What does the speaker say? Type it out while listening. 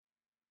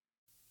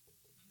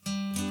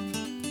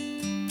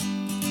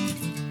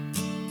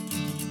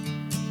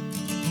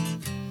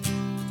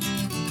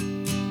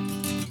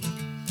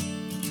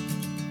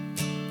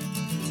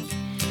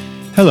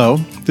Hello,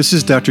 this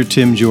is Dr.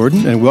 Tim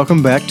Jordan, and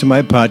welcome back to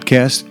my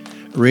podcast,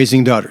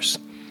 Raising Daughters.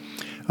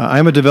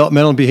 I'm a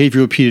developmental and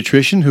behavioral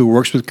pediatrician who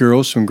works with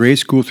girls from grade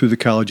school through the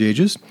college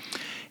ages.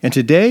 And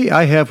today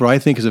I have what I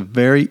think is a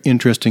very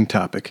interesting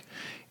topic.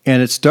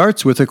 And it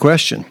starts with a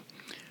question.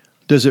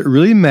 Does it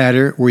really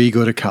matter where you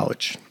go to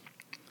college?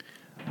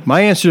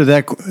 My answer to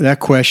that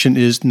question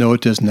is no,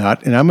 it does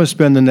not. And I'm going to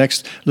spend the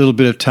next little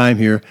bit of time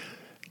here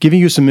giving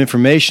you some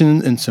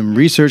information and some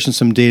research and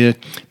some data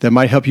that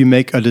might help you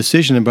make a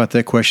decision about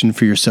that question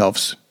for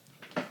yourselves.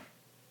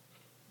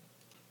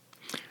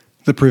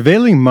 The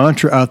prevailing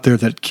mantra out there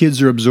that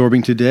kids are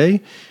absorbing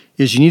today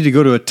is you need to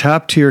go to a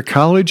top-tier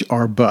college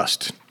or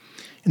bust.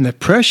 And the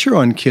pressure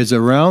on kids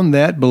around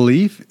that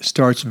belief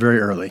starts very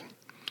early.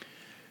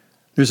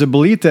 There's a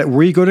belief that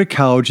where you go to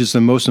college is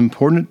the most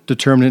important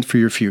determinant for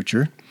your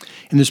future.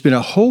 And there's been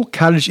a whole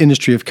cottage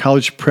industry of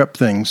college prep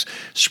things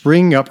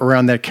springing up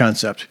around that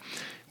concept,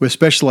 with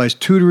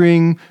specialized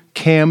tutoring,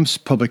 camps,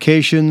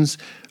 publications,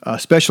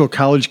 special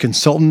college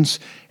consultants,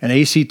 and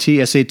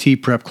ACT,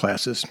 SAT prep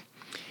classes.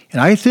 And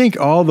I think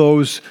all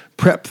those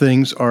prep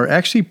things are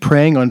actually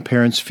preying on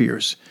parents'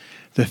 fears.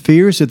 The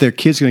fears that their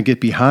kid's going to get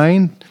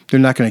behind, they're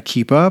not going to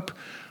keep up,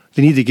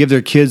 they need to give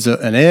their kids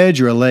an edge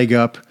or a leg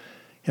up.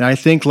 And I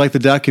think, like the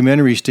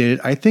documentary stated,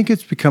 I think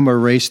it's become a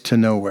race to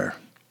nowhere.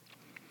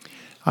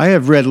 I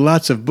have read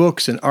lots of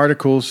books and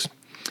articles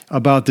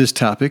about this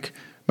topic.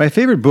 My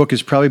favorite book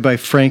is probably by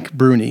Frank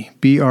Bruni,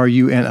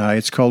 B-R-U-N-I.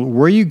 It's called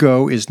Where You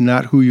Go Is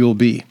Not Who You'll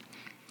Be.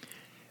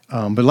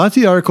 But lots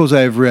of the articles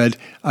I've read,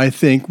 I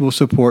think, will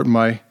support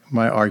my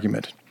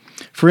argument.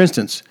 For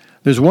instance,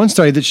 there's one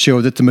study that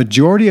showed that the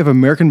majority of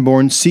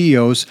American-born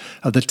CEOs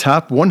of the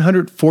top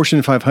 100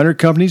 Fortune 500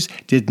 companies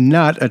did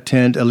not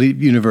attend elite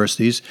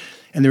universities,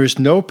 and there is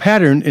no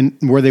pattern in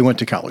where they went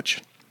to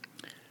college.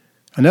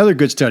 Another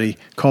good study,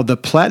 called the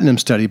Platinum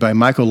Study by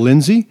Michael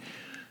Lindsay,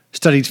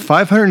 studied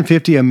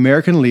 550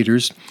 American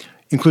leaders,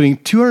 including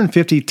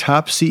 250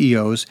 top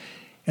CEOs,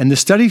 and the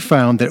study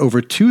found that over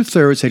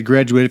two-thirds had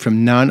graduated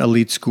from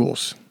non-elite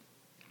schools.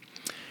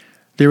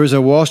 There was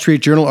a Wall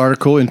Street Journal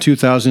article in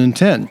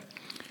 2010,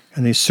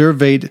 and they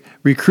surveyed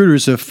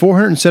recruiters of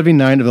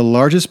 479 of the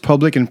largest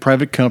public and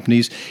private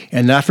companies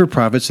and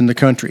not-for-profits in the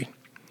country.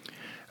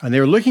 And they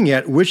were looking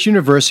at which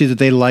university that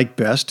they liked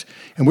best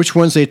and which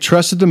ones they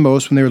trusted the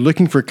most when they were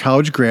looking for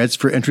college grads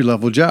for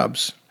entry-level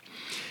jobs.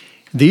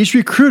 These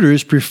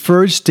recruiters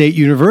preferred state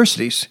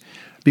universities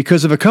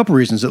because of a couple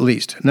reasons at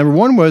least. Number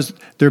one was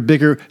their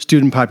bigger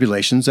student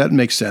populations. That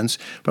makes sense.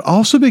 But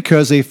also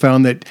because they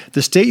found that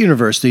the state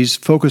universities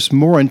focus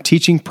more on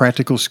teaching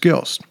practical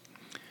skills.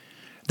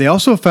 They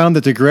also found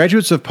that the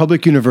graduates of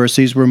public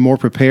universities were more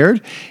prepared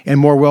and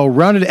more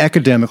well-rounded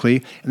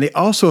academically, and they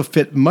also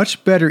fit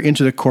much better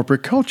into the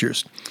corporate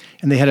cultures,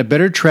 and they had a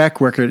better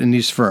track record in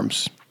these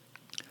firms.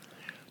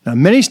 Now,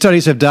 many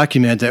studies have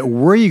documented that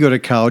where you go to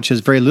college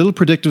has very little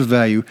predictive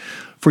value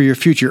for your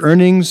future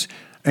earnings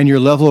and your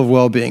level of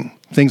well-being,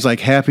 things like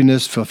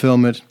happiness,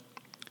 fulfillment.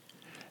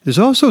 There's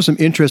also some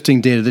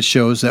interesting data that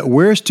shows that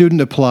where a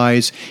student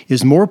applies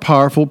is more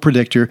powerful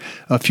predictor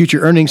of future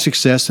earning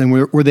success than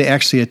where they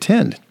actually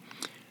attend.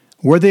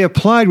 Where they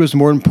applied was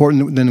more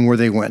important than where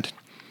they went.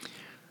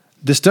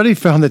 The study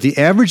found that the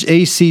average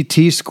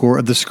ACT score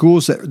of the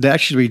schools that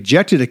actually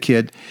rejected a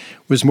kid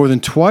was more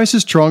than twice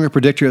as strong a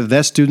predictor of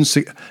that student's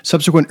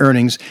subsequent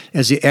earnings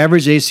as the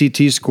average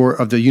ACT score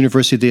of the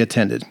university they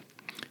attended.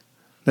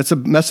 That's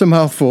a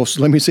mouthful,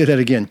 so let me say that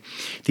again.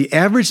 The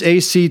average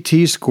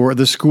ACT score of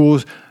the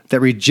schools that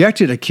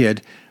rejected a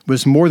kid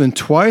was more than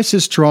twice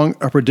as strong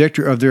a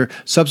predictor of their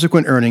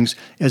subsequent earnings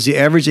as the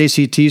average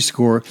ACT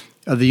score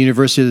of the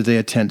university that they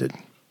attended.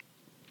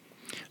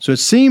 So it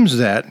seems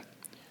that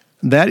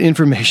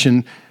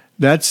information,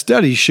 that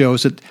study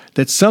shows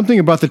that something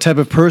about the type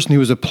of person who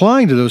was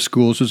applying to those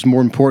schools was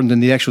more important than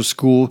the actual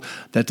school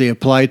that they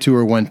applied to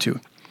or went to.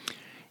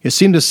 It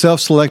seemed to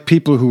self-select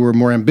people who were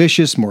more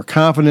ambitious, more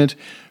confident,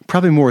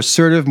 probably more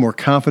assertive, more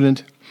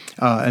confident,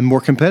 and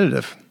more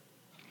competitive.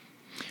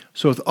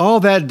 So with all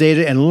that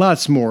data and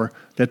lots more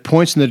that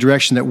points in the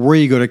direction that where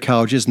you go to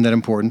college isn't that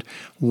important,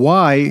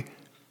 why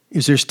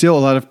is there still a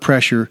lot of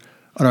pressure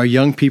on our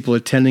young people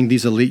attending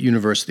these elite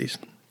universities?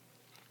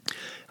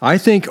 I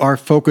think our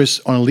focus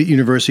on elite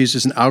universities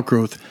is an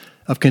outgrowth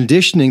of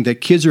conditioning that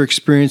kids are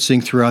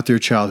experiencing throughout their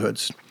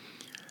childhoods.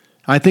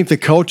 I think the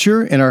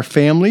culture and our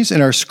families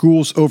and our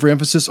schools'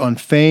 overemphasis on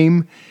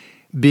fame,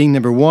 being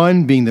number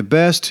one, being the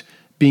best,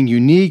 being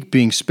unique,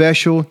 being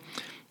special,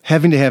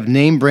 having to have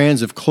name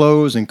brands of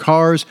clothes and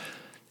cars,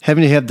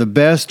 having to have the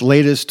best,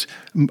 latest,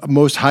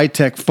 most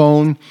high-tech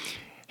phone,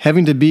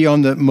 having to be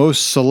on the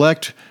most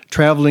select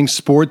traveling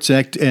sports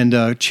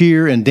and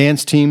cheer and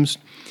dance teams,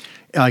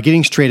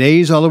 getting straight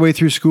A's all the way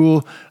through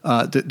school,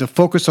 the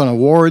focus on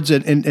awards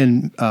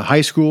in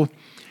high school.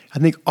 I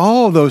think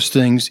all of those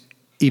things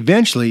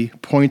eventually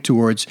point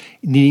towards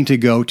needing to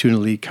go to an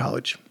elite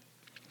college.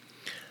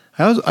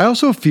 I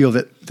also feel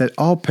that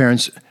all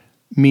parents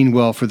mean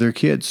well for their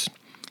kids.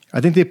 I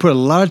think they put a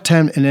lot of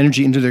time and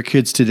energy into their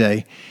kids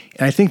today.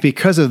 And I think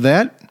because of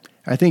that,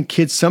 I think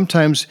kids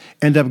sometimes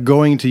end up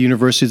going to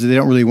universities that they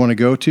don't really want to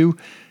go to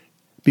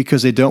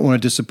because they don't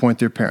want to disappoint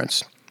their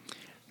parents.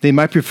 They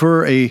might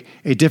prefer a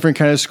different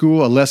kind of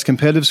school, a less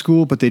competitive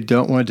school, but they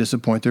don't want to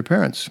disappoint their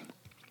parents.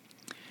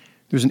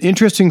 There's an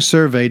interesting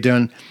survey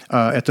done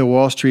at the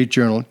Wall Street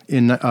Journal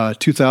in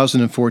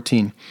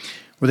 2014,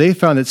 where they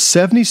found that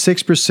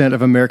 76%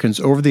 of Americans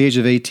over the age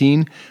of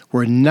 18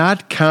 were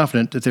not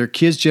confident that their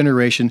kids'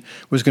 generation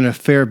was going to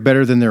fare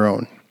better than their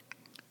own.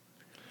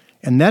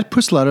 And that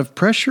puts a lot of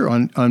pressure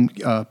on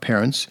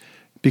parents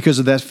because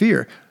of that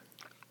fear.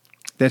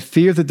 That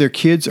fear that their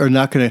kids are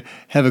not going to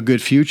have a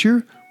good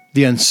future,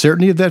 the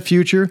uncertainty of that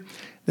future.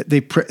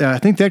 I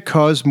think that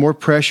caused more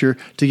pressure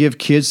to give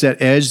kids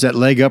that edge, that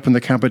leg up in the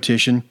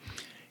competition.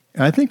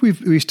 And I think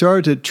we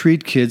started to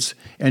treat kids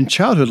and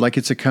childhood like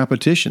it's a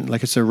competition,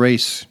 like it's a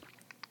race.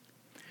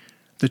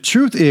 The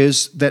truth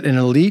is that an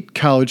elite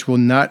college will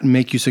not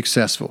make you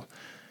successful.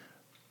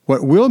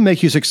 What will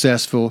make you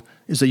successful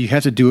is that you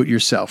have to do it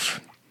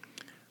yourself.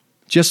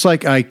 Just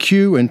like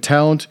IQ and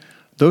talent,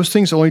 those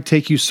things only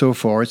take you so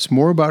far. It's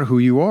more about who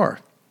you are.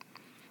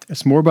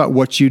 It's more about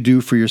what you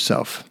do for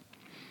yourself.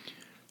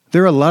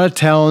 There are a lot of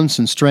talents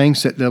and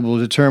strengths that will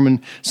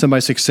determine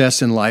somebody's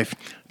success in life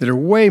that are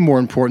way more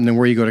important than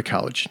where you go to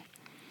college.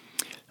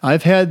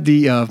 I've had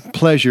the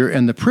pleasure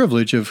and the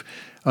privilege of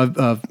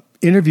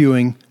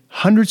interviewing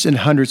hundreds and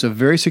hundreds of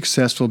very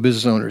successful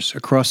business owners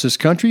across this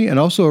country and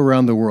also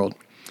around the world.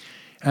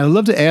 And I'd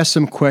love to ask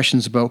some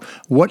questions about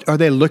what are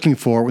they looking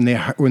for when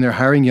they're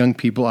hiring young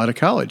people out of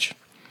college.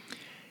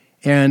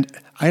 And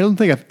I don't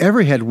think I've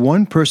ever had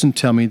one person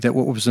tell me that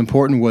what was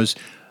important was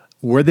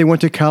where they went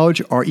to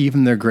college or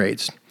even their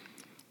grades.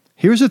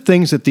 Here's the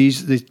things that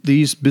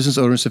these business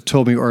owners have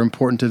told me are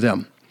important to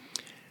them.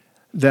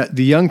 That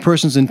the young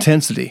person's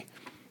intensity,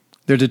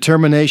 their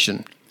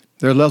determination,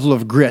 their level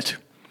of grit,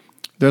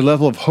 their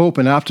level of hope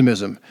and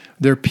optimism,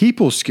 their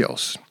people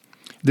skills,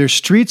 their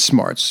street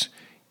smarts,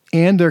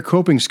 and their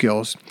coping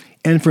skills.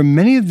 And for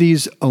many of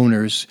these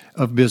owners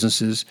of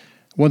businesses,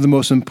 one of the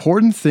most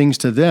important things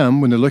to them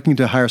when they're looking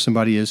to hire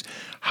somebody is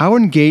how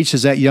engaged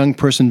has that young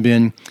person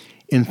been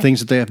in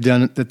things that they have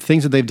done, the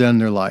things that they've done in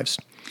their lives.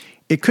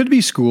 It could be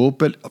school,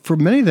 but for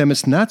many of them,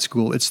 it's not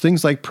school. It's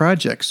things like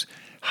projects,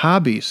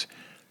 hobbies,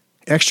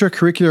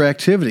 extracurricular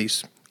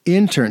activities,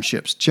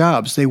 internships,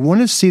 jobs. They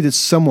want to see that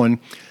someone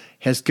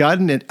has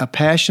gotten a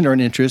passion or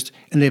an interest,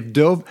 and they've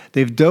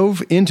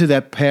dove into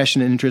that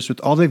passion and interest with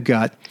all they've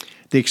got.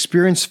 They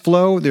experience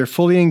flow. They're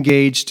fully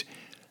engaged.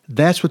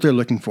 That's what they're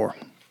looking for.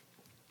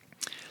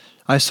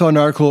 I saw an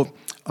article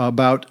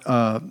about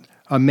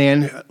a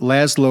man,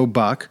 Laszlo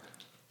Bock,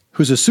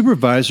 who's a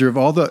supervisor of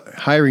all the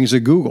hirings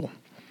at Google.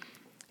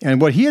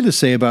 And what he had to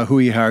say about who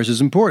he hires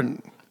is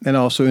important and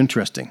also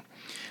interesting.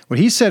 What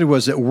he said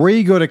was that where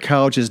you go to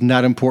college is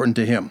not important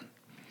to him.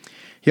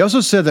 He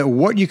also said that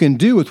what you can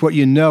do with what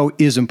you know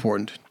is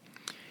important.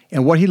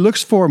 And what he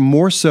looks for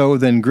more so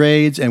than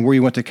grades and where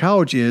you went to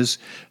college is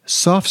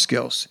soft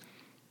skills.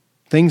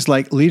 Things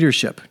like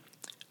leadership,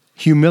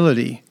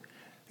 humility,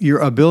 your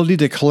ability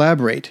to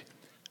collaborate,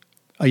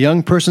 a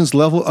young person's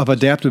level of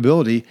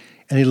adaptability,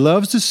 and he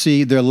loves to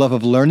see their love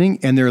of learning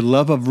and their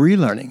love of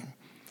relearning,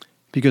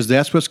 because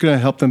that's what's going to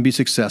help them be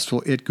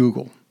successful at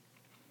Google.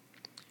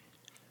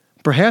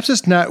 Perhaps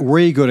it's not where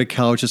you go to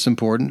college that's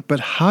important, but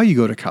how you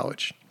go to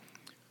college.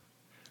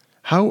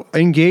 How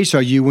engaged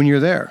are you when you're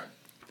there?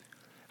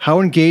 How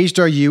engaged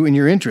are you in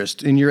your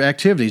interest, in your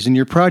activities, in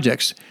your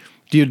projects?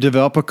 Do you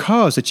develop a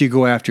cause that you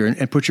go after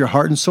and put your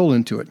heart and soul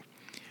into it?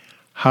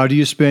 How do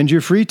you spend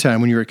your free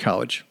time when you're at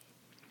college?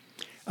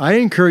 I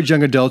encourage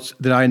young adults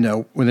that I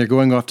know when they're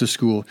going off to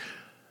school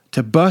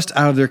to bust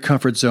out of their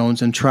comfort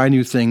zones and try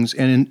new things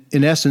and,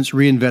 in essence,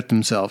 reinvent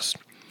themselves.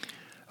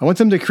 I want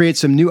them to create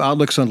some new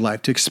outlooks on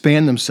life, to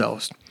expand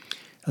themselves.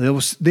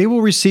 They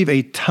will receive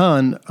a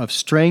ton of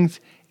strength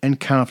and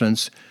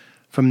confidence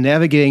from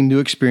navigating new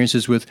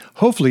experiences with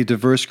hopefully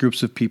diverse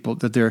groups of people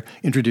that they're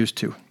introduced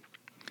to.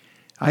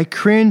 I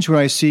cringe when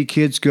I see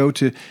kids go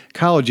to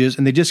colleges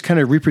and they just kind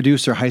of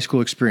reproduce their high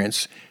school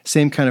experience.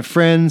 Same kind of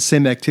friends,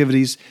 same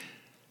activities,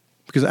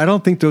 because I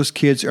don't think those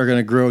kids are going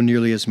to grow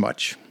nearly as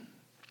much.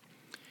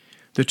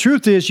 The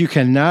truth is you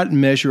cannot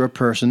measure a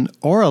person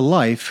or a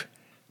life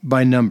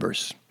by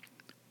numbers.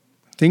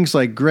 Things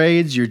like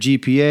grades, your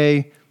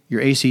GPA,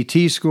 your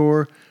ACT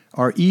score,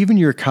 or even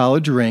your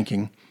college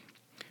ranking,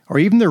 or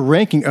even the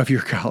ranking of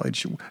your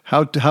college,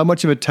 how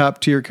much of a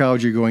top-tier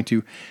college you're going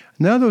to,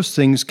 none of those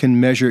things can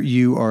measure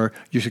you or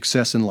your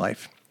success in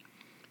life.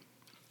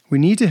 We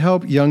need to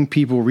help young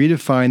people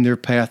redefine their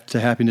path to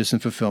happiness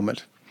and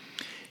fulfillment.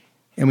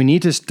 And we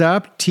need to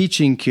stop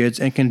teaching kids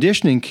and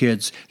conditioning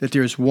kids that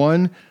there's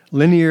one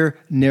linear,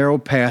 narrow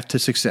path to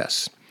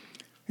success.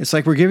 It's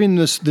like we're giving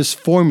this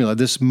formula,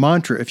 this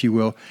mantra, if you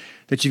will,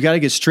 that you've got to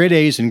get straight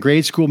A's in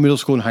grade school, middle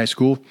school, and high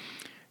school.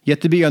 You have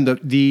to be on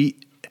the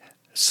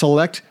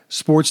select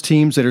sports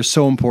teams that are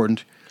so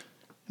important.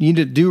 You need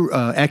to do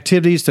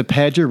activities to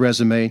pad your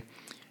resume.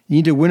 You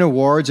need to win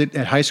awards at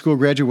high school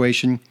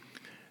graduation.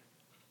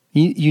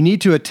 You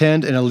need to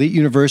attend an elite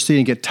university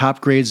and get top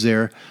grades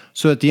there,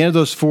 so at the end of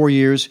those 4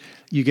 years,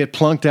 you get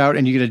plunked out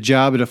and you get a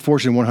job at a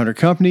Fortune 100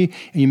 company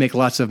and you make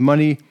lots of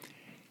money.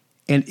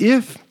 And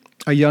if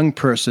a young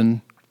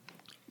person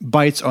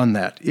bites on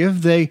that,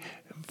 if they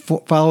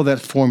follow that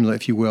formula,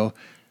 if you will,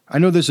 I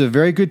know there's a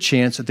very good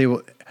chance that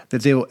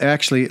they will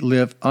actually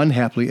live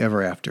unhappily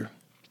ever after.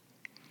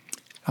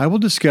 I will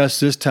discuss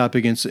this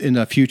topic in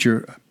a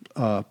future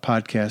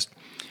podcast,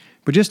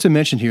 but just to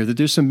mention here that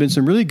there's been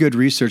some really good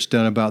research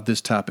done about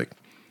this topic.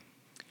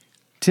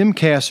 Tim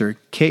Kasser,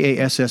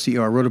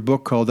 Kasser, wrote a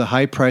book called The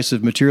High Price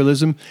of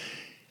Materialism.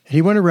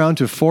 He went around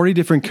to 40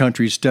 different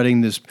countries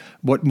studying this,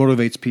 what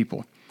motivates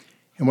people.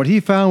 And what he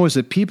found was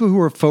that people who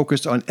are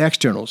focused on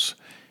externals,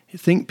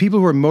 people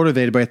who are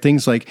motivated by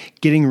things like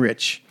getting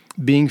rich,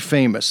 being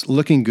famous,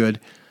 looking good,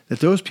 that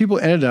those people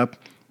ended up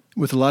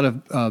with a lot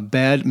of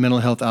bad mental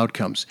health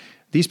outcomes.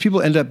 These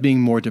people end up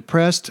being more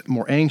depressed,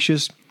 more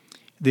anxious.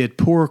 They had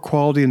poorer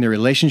quality in their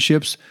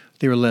relationships.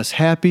 They were less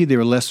happy. They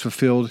were less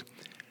fulfilled.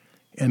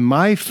 And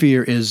my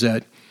fear is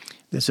that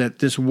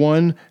this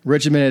one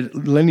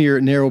regimented,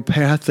 linear, narrow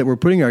path that we're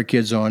putting our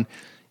kids on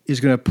is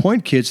going to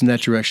point kids in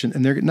that direction,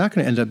 and they're not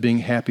going to end up being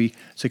happy,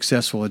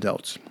 successful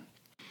adults.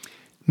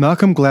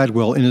 Malcolm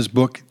Gladwell, in his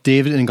book,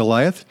 David and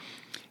Goliath,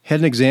 had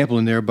an example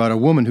in there about a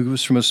woman who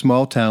was from a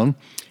small town,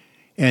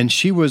 and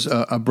she was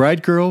a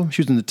bright girl.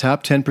 She was in the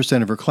top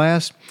 10% of her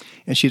class,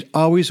 and she'd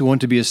always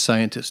wanted to be a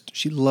scientist.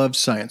 She loved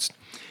science.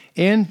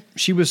 And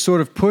she was sort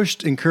of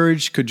pushed,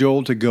 encouraged,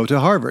 cajoled to go to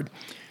Harvard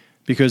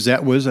because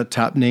that was a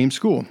top-name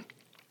school.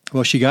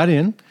 Well, she got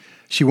in.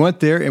 She went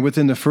there, and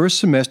within the first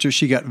semester,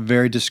 she got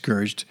very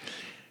discouraged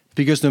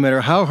because no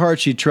matter how hard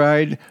she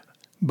tried,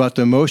 but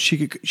the most she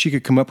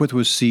could come up with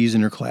was C's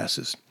in her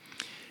classes.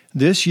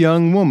 This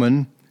young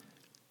woman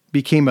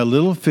became a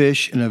little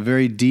fish in a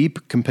very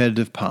deep,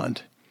 competitive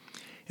pond.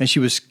 And she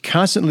was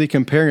constantly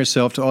comparing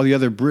herself to all the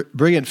other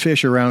brilliant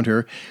fish around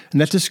her, and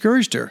that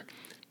discouraged her.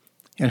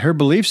 And her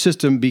belief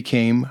system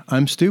became,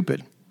 I'm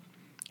stupid.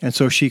 And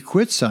so she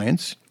quit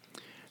science.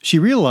 She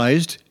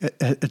realized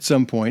at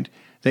some point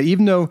that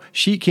even though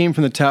she came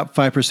from the top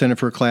 5% of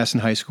her class in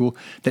high school,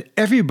 that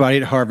everybody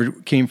at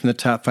Harvard came from the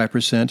top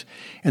 5%.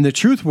 And the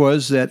truth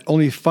was that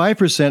only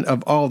 5%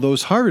 of all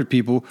those Harvard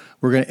people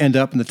were going to end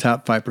up in the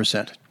top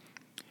 5%.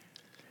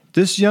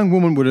 This young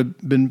woman would have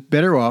been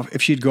better off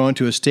if she'd gone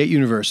to a state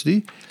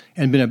university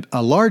and been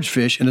a large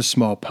fish in a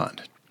small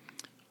pond.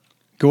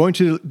 Going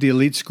to the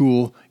elite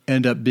school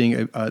ended up being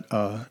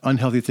an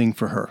unhealthy thing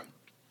for her.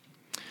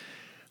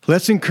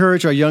 Let's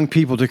encourage our young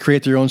people to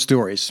create their own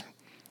stories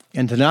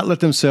and to not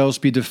let themselves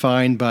be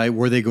defined by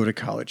where they go to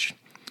college.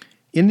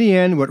 In the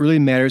end, what really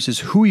matters is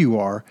who you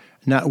are,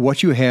 not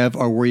what you have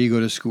or where you go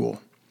to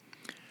school.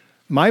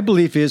 My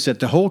belief is that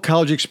the whole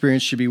college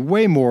experience should be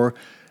way more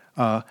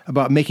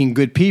about making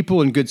good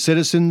people and good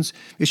citizens.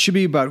 It should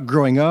be about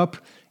growing up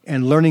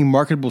and learning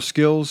marketable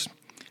skills.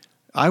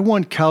 I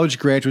want college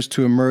graduates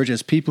to emerge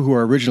as people who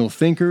are original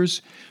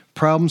thinkers,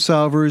 problem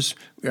solvers,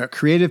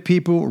 creative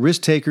people,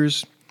 risk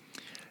takers.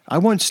 I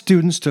want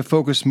students to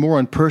focus more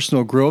on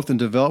personal growth and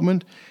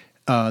development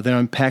than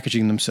on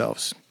packaging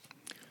themselves.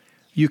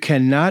 You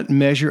cannot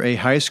measure a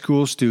high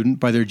school student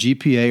by their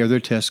GPA or their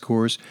test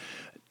scores,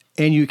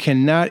 and you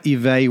cannot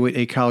evaluate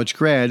a college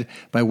grad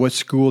by what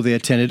school they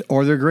attended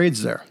or their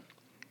grades there.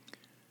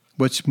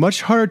 What's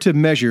much harder to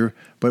measure,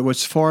 but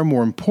what's far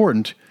more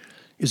important,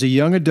 is a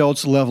young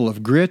adult's level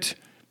of grit,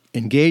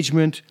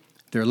 engagement,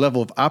 their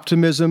level of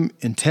optimism,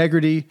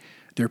 integrity,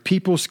 their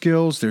people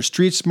skills, their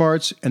street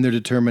smarts, and their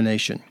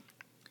determination.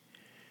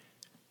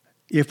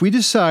 If we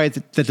decide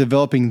that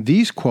developing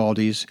these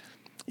qualities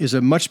is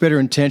a much better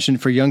intention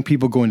for young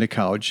people going to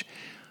college,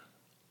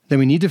 then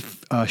we need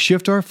to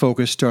shift our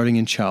focus starting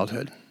in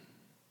childhood.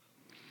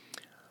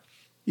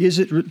 Does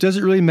it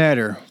really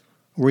matter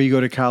where you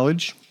go to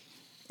college?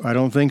 I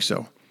don't think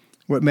so.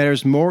 What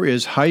matters more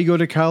is how you go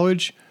to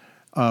college,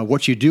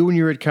 what you do when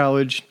you're at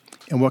college,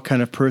 and what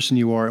kind of person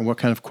you are and what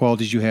kind of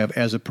qualities you have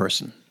as a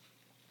person.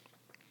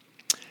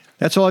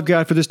 That's all I've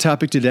got for this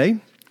topic today.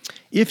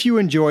 If you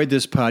enjoyed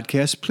this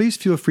podcast, please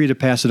feel free to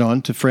pass it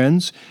on to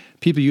friends,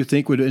 people you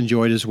think would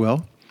enjoy it as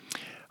well.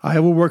 I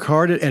will work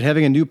hard at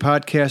having a new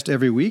podcast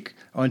every week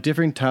on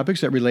different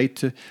topics that relate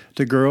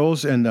to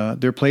girls and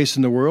their place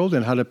in the world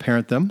and how to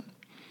parent them.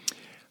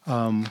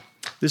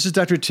 This is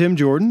Dr. Tim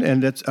Jordan,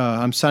 and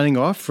I'm signing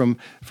off from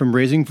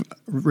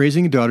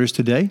raising daughters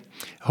today.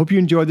 I hope you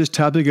enjoyed this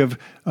topic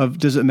of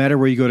does it matter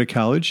where you go to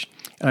college?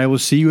 And I will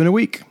see you in a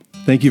week.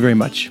 Thank you very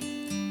much.